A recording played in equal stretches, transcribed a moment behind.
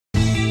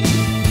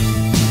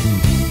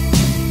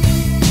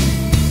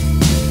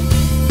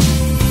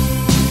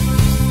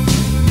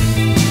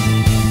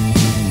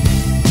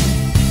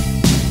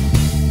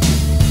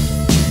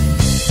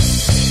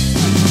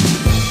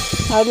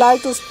I'd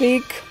like to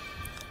speak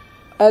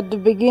at the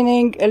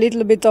beginning a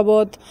little bit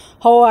about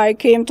how I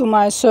came to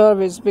my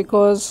service,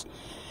 because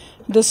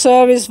the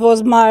service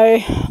was my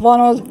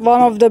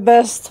one of the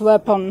best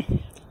weapons.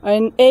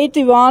 In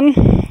 '81,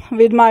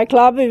 with my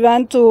club, we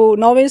went to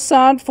Novi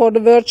Sad for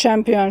the World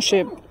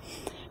Championship,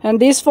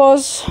 and this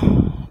was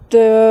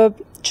the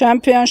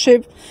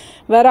championship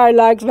where I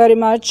liked very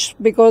much,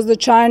 because the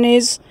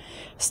Chinese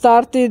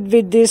started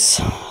with these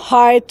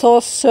high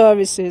toss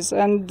services,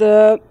 and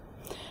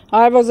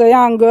I was a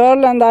young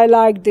girl and I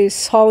liked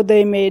this, how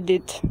they made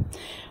it.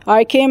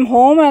 I came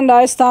home and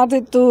I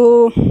started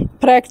to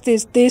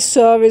practice this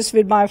service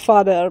with my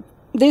father.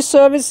 These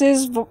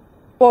services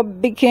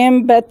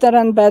became better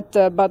and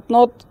better, but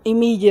not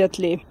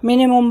immediately.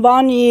 Minimum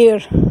 1 year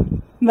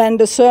when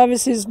the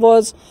services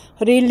was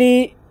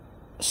really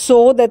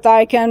so that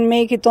I can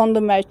make it on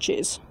the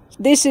matches.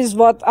 This is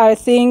what I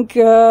think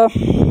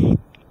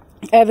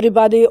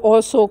everybody,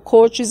 also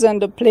coaches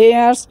and the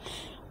players,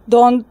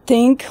 don't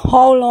think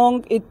how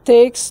long it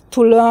takes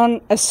to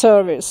learn a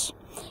service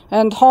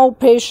and how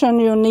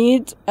patient you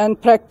need and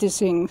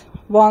practicing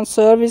one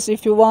service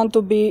if you want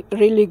to be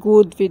really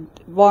good with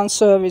one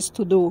service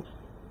to do.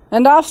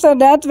 And after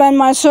that, when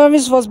my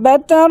service was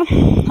better,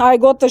 I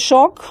got a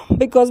shock,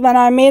 because when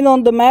I made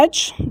on the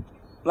match,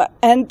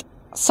 and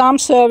some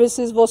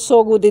services was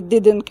so good it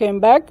didn't come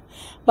back,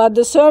 but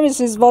the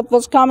services what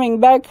was coming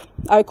back,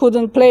 I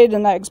couldn't play the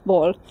next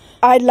ball.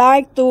 I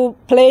like to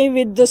play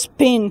with the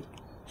spin,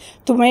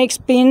 to make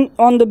spin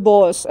on the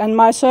balls, and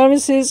my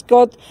services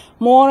got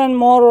more and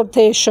more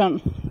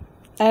rotation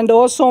and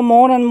also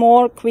more and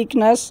more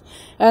quickness,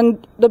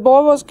 and the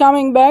ball was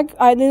coming back.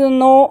 I didn't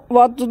know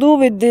what to do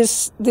with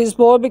this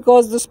ball,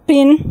 because the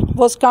spin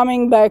was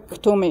coming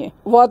back to me.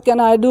 What can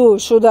I do?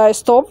 Should I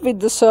stop with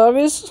the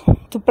service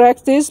to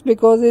practice,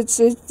 because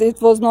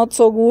it was not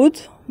so good,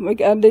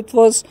 and it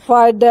was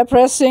quite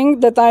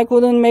depressing that I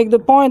couldn't make the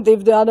point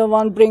if the other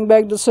one bring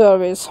back the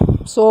service.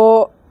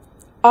 So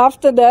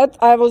after that,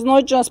 I was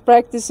not just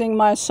practicing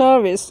my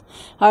service,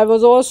 I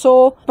was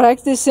also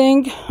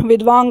practicing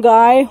with one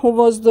guy who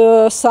was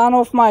the son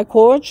of my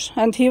coach,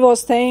 and he was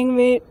staying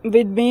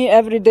with me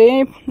every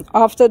day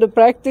after the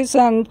practice,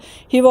 and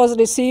he was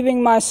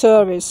receiving my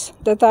service,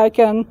 that I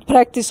can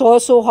practice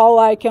also how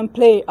I can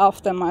play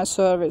after my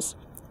service.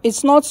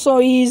 It's not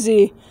so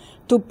easy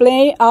to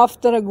play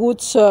after a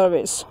good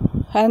service,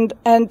 and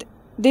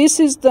this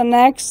is the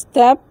next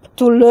step,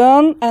 to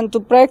learn and to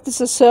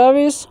practice a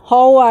service,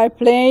 how I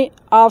play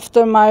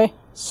after my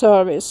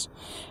service,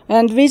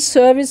 and which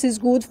service is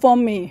good for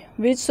me,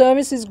 which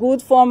service is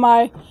good for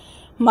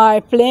my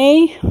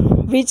play,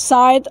 which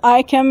side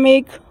I can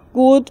make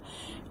good,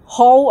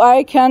 how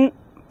I can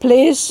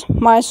place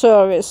my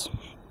service.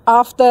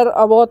 After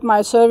about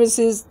my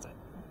services,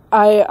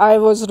 I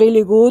was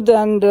really good,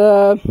 and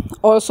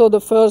also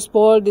the first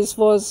ball, this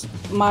was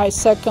my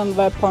second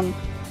weapon.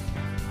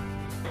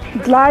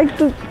 I'd like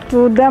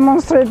to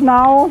demonstrate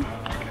now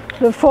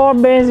the 4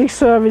 basic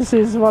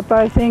services, what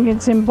I think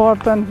it's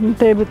important in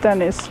table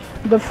tennis.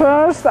 The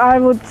first, I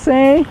would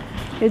say,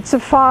 it's a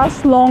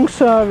fast, long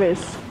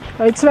service.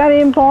 It's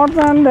very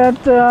important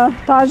that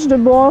touch the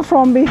ball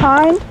from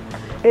behind.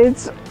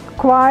 It's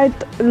quite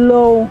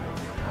low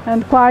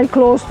and quite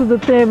close to the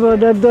table,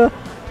 that the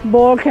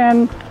ball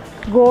can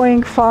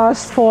going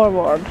fast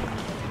forward.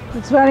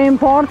 It's very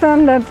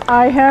important that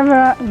I have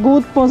a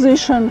good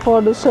position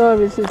for the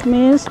service. It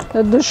means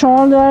that the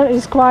shoulder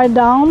is quite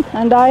down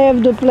and I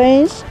have the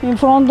place in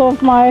front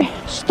of my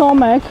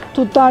stomach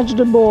to touch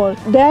the ball.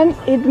 Then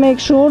it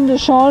makes sure the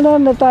shoulder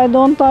that I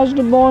don't touch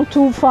the ball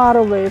too far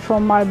away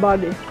from my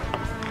body.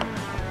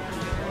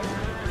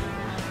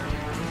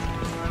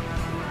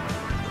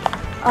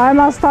 I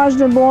must touch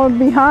the ball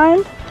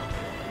behind.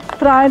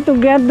 Try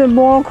to get the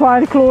ball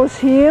quite close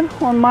here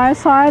on my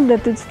side,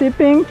 that it's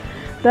tipping.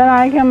 Then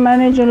I can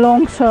manage a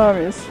long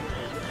service,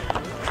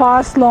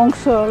 fast long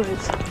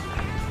service.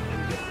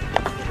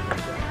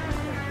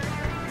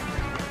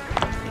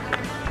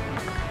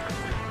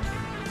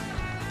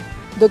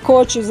 The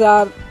coaches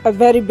are a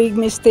very big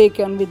mistake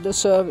with the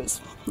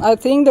service. I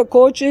think the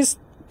coaches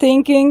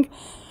thinking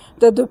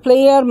that the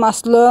player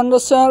must learn the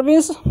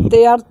service.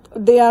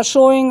 They are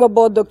showing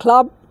about the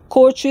club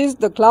coaches.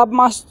 The club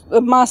must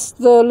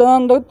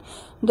learn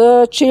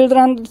the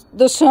children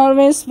the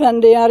service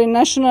when they are in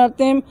national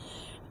team.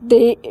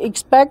 They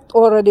expect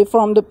already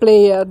from the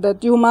player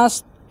that you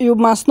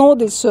must know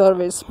this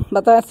service,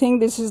 but I think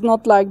this is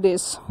not like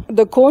this.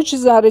 The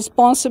coaches are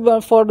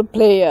responsible for the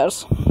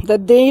players,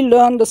 that they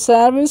learn the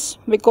service,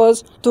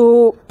 because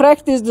to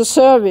practice the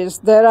service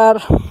there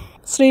are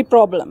 3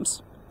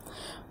 problems.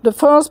 The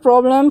first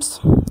problems,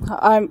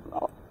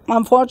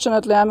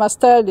 unfortunately I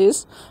must tell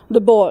this, the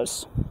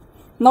balls.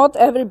 Not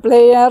every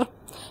player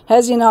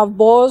has enough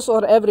balls,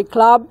 or every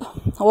club,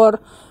 or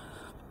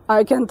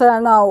I can tell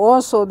now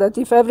also that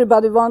if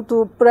everybody want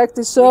to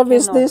practice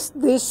service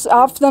this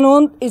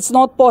afternoon, it's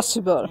not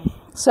possible.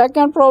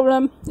 Second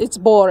problem, it's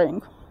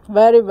boring,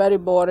 very, very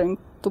boring.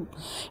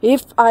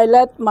 If I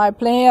let my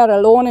player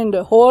alone in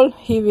the hall,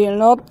 he will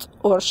not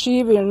or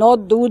she will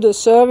not do the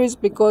service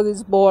because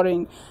it's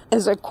boring.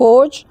 As a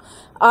coach,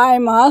 I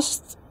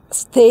must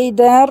stay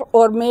there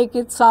or make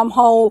it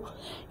somehow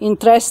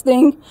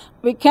interesting.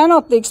 We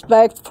cannot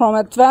expect from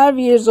a 12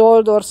 years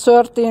old or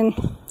 13,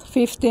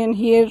 15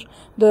 here,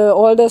 the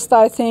oldest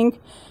I think,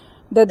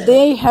 that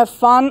they have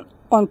fun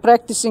on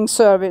practicing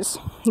service.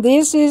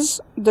 This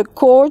is the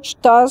coach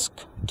task,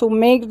 to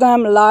make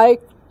them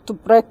like to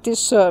practice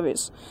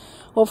service.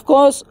 Of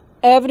course,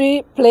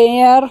 every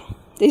player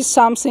is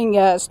something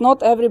else.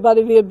 Not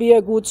everybody will be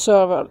a good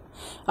server.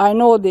 I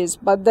know this,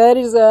 but there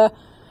is a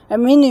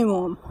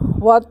minimum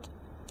what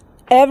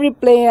every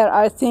player,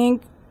 I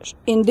think,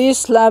 in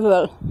this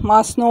level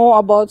must know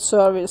about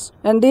service.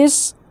 And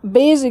this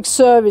basic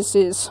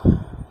services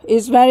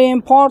is very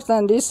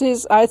important. This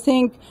is, I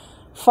think,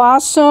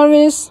 fast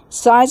service,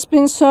 side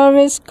spin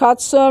service,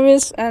 cut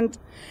service, and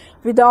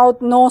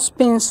without no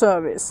spin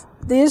service.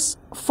 These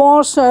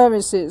 4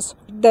 services,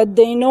 that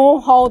they know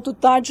how to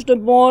touch the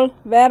ball,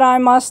 where I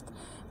must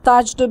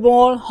touch the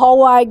ball,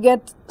 how I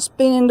get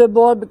spin in the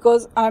ball,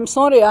 because I'm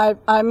sorry,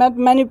 I met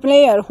many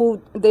players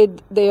who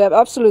they have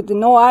absolutely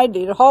no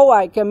idea how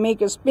I can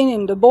make a spin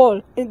in the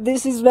ball.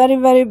 This is very,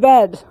 very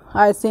bad,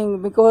 I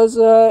think, because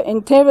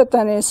in table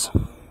tennis,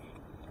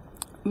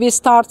 we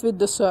start with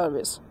the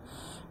service.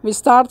 We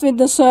start with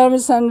the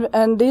service,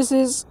 and this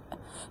is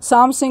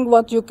something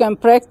what you can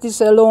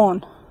practice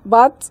alone.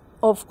 But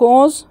of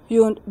course,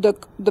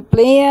 the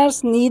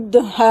players need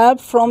the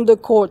help from the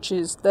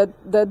coaches,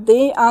 that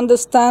they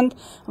understand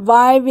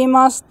why we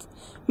must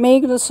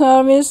make the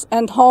service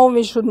and how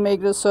we should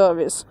make the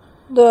service.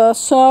 The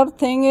third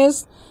thing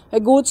is, a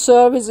good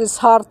service is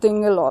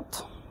hurting a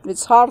lot.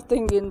 It's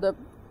hurting in the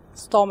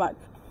stomach.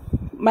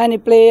 Many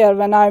players,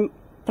 when I'm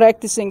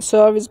practicing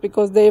service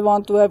because they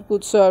want to have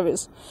good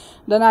service,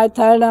 then I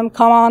tell them,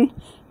 come on,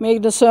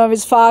 make the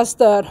service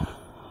faster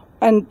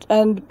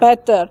and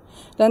better.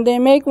 Then they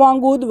make one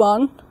good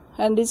one,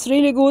 and it's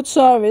really good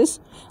service.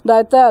 Then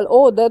I tell,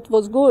 oh, that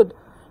was good.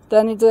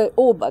 Then it's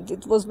oh, but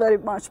it was very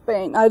much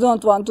pain. I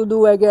don't want to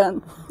do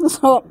again.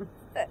 So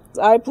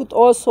I put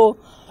also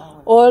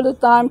all the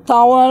time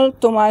towel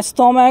to my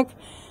stomach,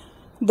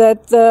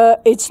 that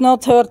it's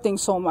not hurting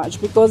so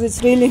much, because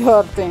it's really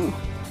hurting.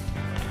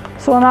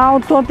 So now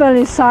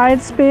totally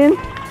side spin.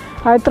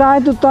 I try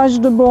to touch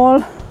the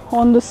ball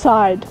on the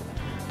side,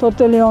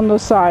 totally on the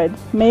side.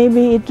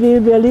 Maybe it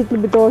will be a little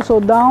bit also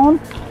down.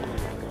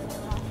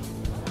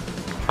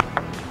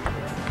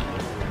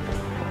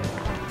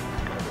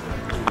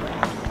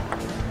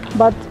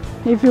 But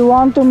if you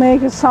want to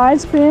make a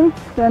side spin,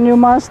 then you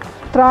must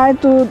try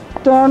to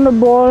turn the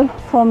ball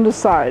from the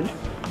side.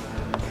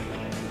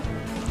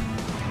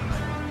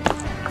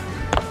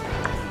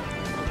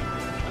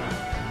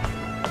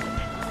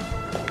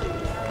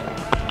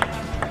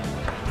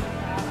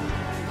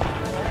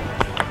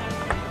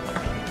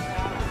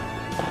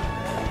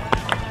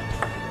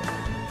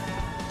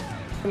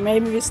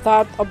 Maybe we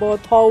start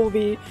about how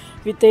we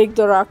take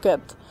the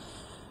racket.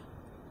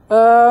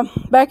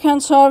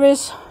 Backhand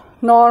service,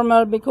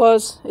 normal,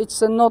 because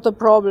it's not a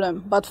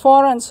problem. But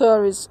forehand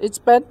service, it's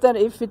better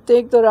if we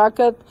take the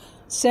racket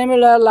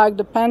similar like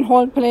the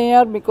penhold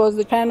player, because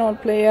the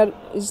penhold player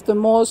is the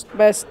most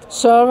best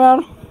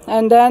server.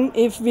 And then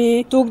if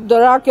we took the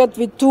racket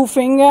with 2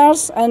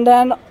 fingers, and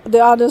then the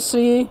other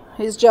 3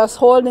 is just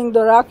holding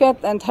the racket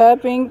and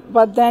helping,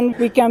 but then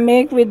we can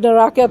make with the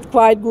racket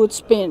quite good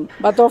spin.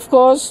 But of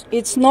course,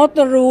 it's not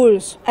the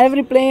rules.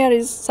 Every player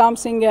is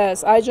something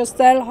else. I just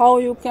tell how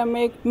you can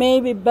make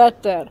maybe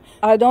better.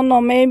 I don't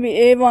know, maybe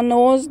Eva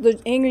knows the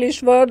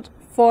English word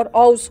for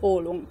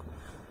Ausholung.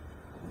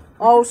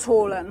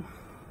 Ausholen.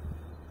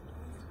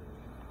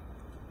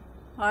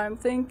 I'm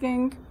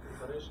thinking,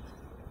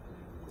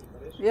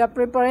 yeah,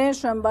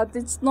 preparation, but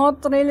it's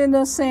not really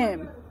the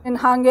same. In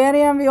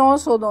Hungarian, we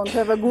also don't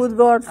have a good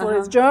word for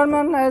it.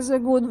 German has a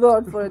good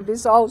word for it,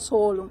 this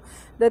Ausholung.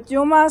 That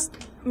you must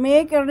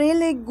make a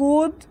really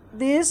good,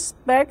 this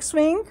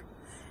backswing,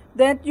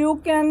 that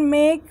you can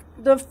make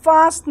the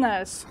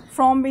fastness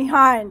from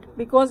behind.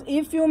 Because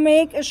if you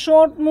make a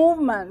short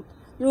movement,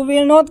 you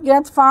will not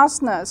get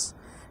fastness.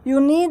 You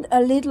need a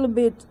little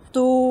bit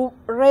to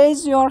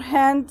raise your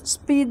hand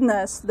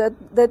speedness,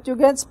 that you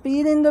get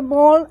speed in the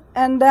ball.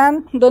 And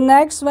then the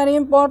next very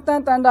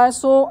important, and I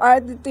saw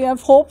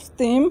ITTF Hope's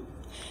team,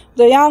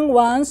 the young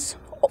ones,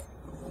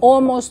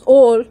 almost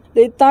all,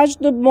 they touch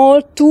the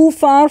ball too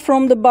far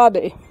from the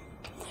body.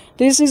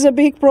 This is a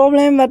big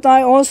problem that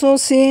I also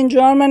see in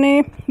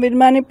Germany with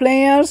many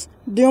players.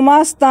 You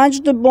must touch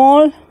the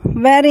ball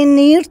very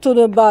near to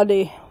the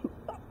body,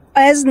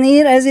 as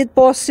near as it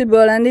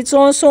possible. And it's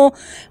also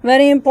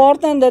very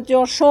important that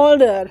your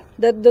shoulder,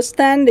 that the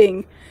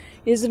standing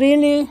is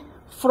really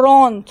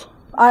front.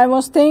 I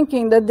was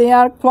thinking that they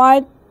are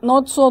quite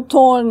not so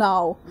tall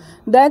now.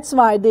 That's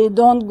why they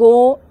don't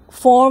go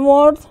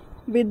forward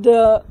with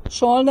the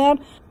shoulder,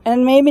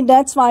 and maybe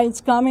that's why it's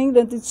coming,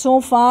 that it's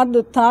so far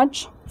the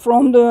touch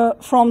from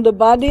the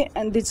body,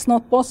 and it's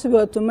not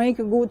possible to make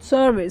a good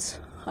service.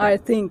 I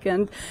think.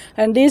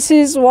 And this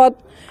is what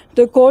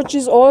the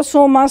coaches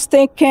also must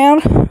take care,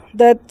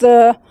 that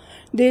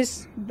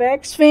this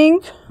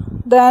backswing,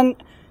 then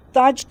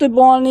touch the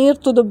ball near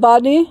to the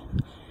body,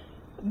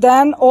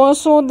 then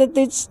also that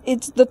it's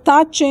the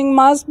touching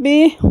must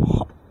be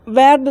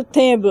where the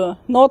table,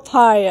 not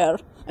higher.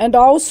 And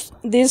also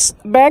this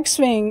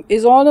backswing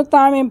is all the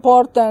time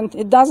important.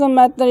 It doesn't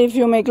matter if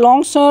you make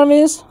long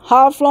service,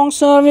 half long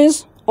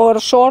service, or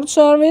short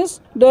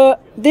service. The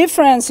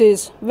difference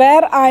is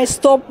where I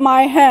stop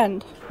my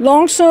hand.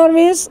 Long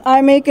service,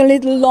 I make a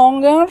little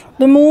longer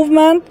the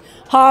movement,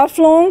 half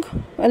long,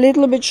 a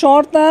little bit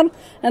shorter,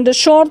 and the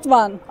short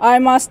one, I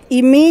must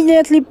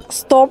immediately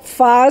stop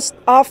fast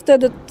after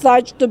the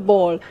touch the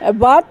ball.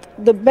 But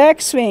the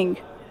backswing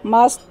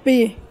must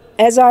be,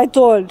 as I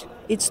told,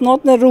 it's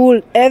not a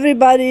rule.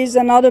 Everybody is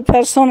another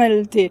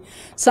personality.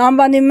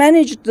 Somebody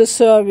managed the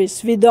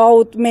service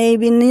without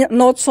maybe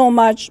not so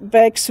much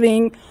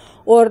backswing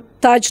or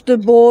touch the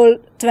ball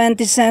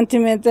 20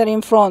 centimeters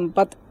in front.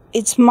 But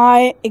it's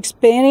my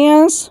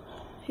experience.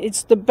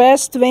 It's the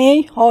best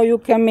way how you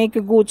can make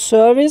a good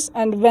service.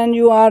 And when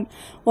you are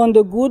on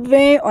the good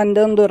way and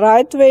on the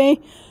right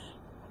way,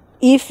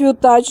 if you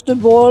touch the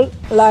ball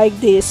like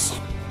this.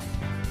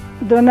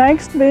 The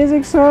next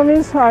basic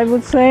service, I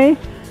would say,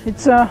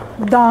 it's a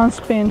down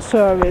spin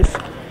service.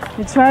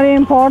 It's very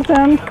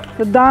important,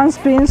 the down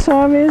spin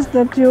service,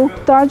 that you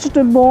touch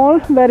the ball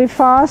very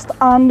fast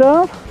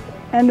under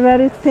and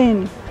very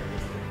thin.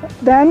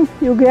 Then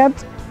you get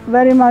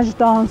very much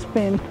down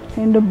spin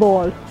in the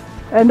ball.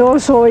 And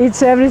also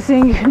it's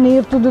everything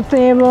near to the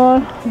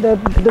table,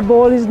 that the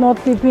ball is not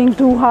tipping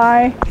too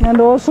high,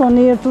 and also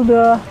near to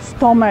the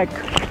stomach.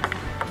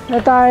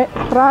 That I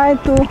try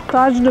to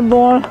touch the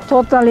ball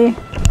totally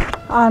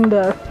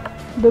under.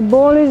 The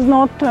ball is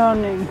not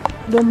turning.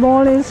 The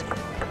ball is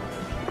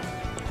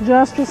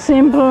just a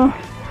simple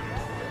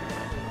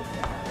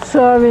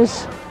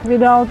service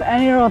without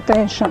any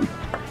rotation.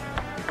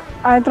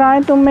 I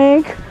try to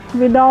make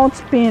without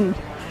spin.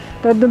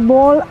 That the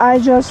ball I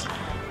just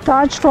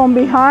touch from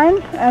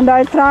behind, and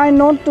I try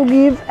not to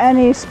give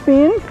any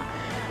spin.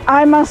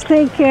 I must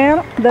take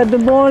care that the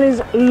ball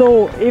is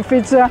low. If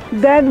it's a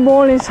dead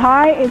ball is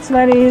high, it's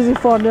very easy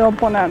for the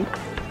opponent.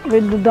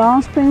 With the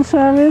down spin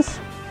service,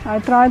 I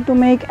try to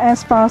make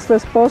as fast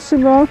as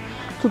possible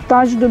to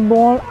touch the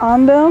ball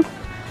under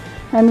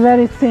and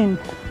very thin,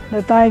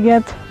 that I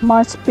get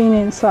much spin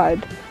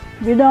inside.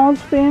 Without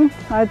spin,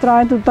 I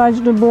try to touch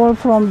the ball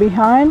from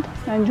behind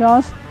and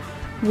just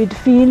with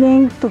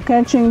feeling to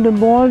catching the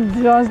ball,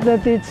 just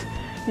that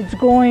it's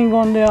going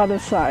on the other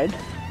side.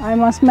 I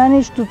must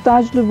manage to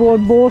touch the ball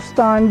both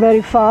times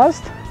very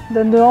fast,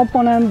 that the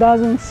opponent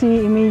doesn't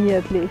see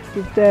immediately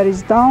if there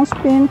is down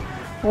spin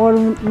or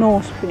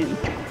no spin.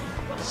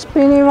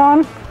 Spinny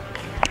one,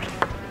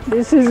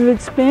 this is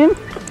with spin,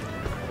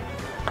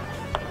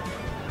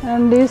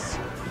 and this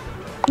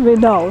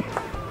without.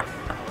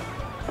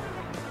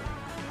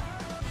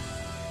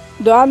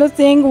 The other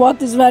thing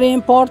what is very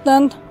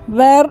important,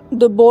 where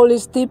the ball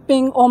is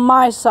tipping on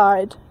my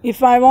side.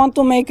 If I want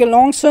to make a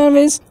long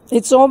service,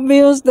 it's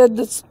obvious that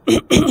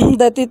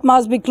that it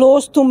must be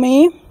close to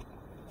me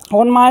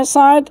on my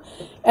side,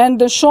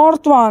 and the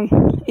short one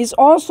is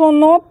also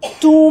not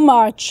too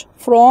much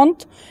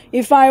front.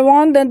 If I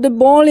want that the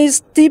ball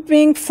is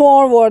tipping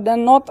forward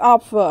and not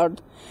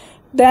upward,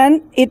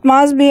 then it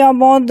must be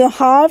about the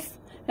half,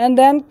 and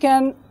then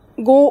can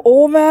go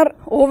over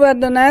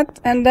the net,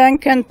 and then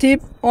can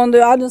tip on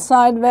the other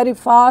side very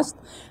fast,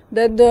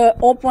 that the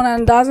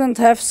opponent doesn't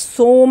have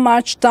so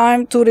much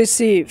time to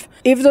receive.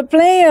 If the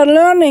player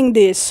learning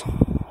this,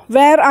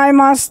 where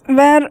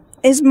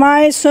is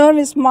my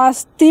service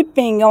must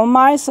tipping on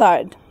my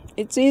side,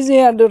 it's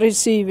easier the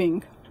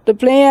receiving. The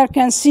player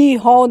can see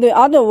how the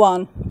other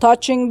one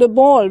touching the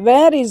ball,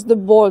 where is the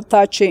ball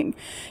touching,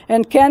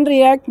 and can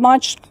react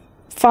much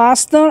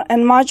faster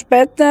and much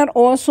better.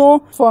 Also,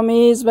 for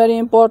me, it's very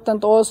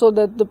important also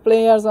that the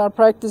players are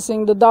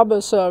practicing the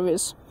double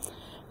service.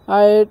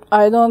 I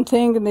don't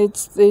think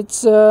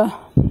it's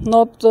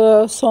not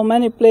so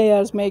many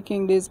players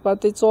making this,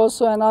 but it's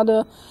also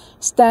another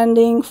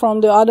standing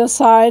from the other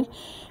side.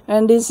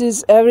 And this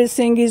is,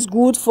 everything is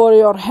good for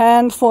your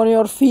hand, for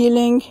your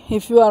feeling.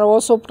 If you are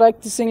also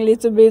practicing a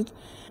little bit,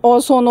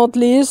 also not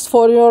least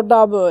for your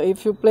double.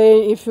 If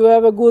you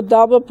have a good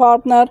double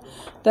partner,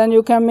 then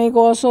you can make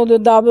also the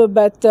double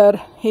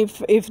better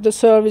if the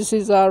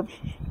services are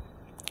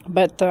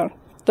better.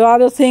 The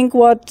other thing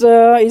what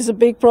is a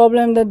big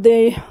problem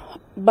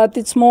but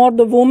it's more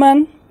the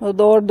women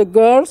or the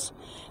girls,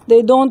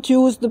 they don't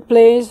use the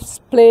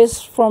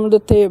place from the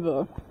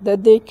table,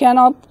 that they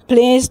cannot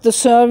place the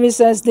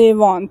service as they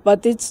want,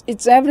 but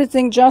it's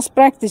everything just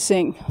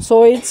practicing.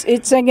 So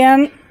it's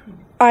again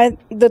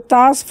the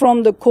task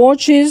from the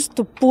coaches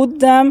to put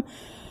them,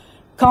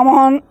 come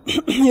on,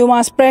 you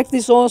must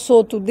practice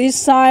also to this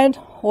side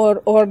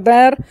or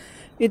there.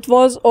 It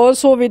was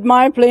also with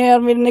my player,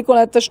 with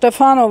Nicoletta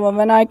Stefanova.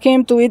 When I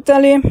came to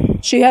Italy,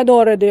 she had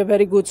already a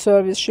very good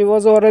service. She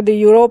was already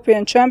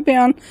European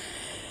champion.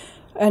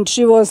 and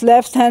she was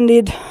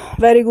left-handed,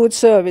 very good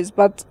service.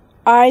 But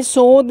I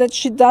saw that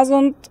she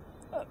doesn't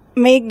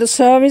make the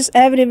service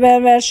everywhere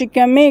where she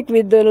can make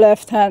with the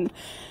left hand.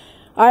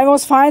 I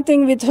was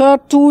fighting with her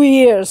 2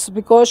 years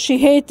because she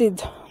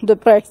hated the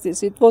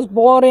practice. It was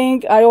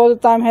boring. I all the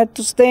time had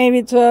to stay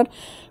with her.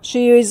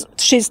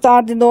 She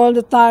started all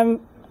the time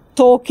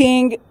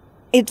talking.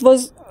 It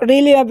was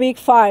really a big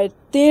fight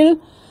till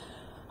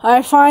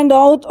I find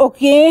out,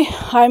 okay,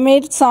 I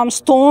made some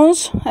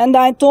stones, and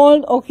I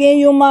told, okay,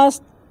 you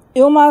must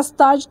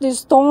touch this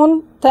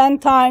stone 10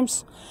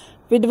 times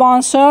with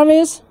one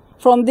service.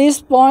 From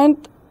this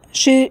point,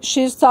 she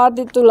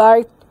started to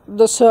like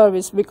the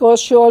service,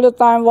 because she all the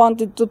time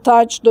wanted to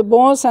touch the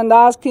balls and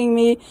asking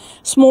me,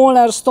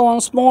 smaller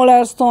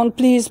stone,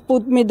 please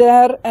put me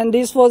there, and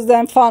this was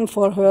then fun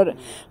for her.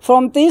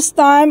 From this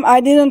time,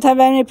 I didn't have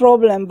any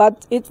problem,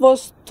 but it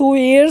was 2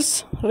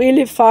 years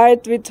really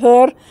fight with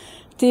her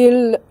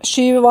till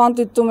she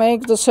wanted to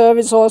make the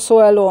service also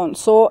alone.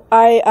 So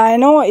I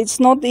know it's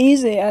not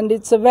easy, and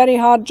it's a very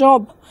hard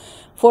job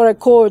for a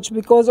coach,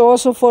 because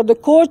also for the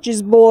coach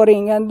is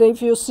boring, and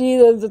if you see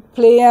the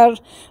player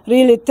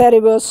really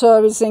terrible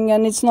servicing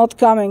and it's not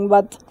coming.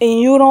 But in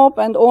Europe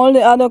and all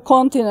the other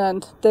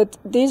continent, that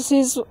this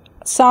is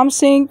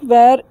something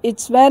where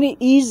it's very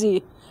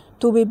easy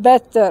to be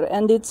better,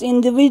 and it's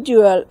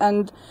individual,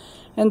 and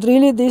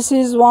really this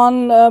is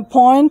one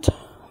point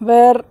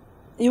where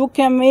you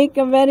can make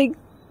a very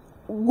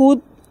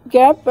good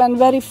gap and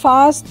very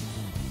fast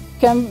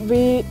can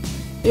be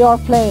your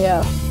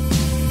player.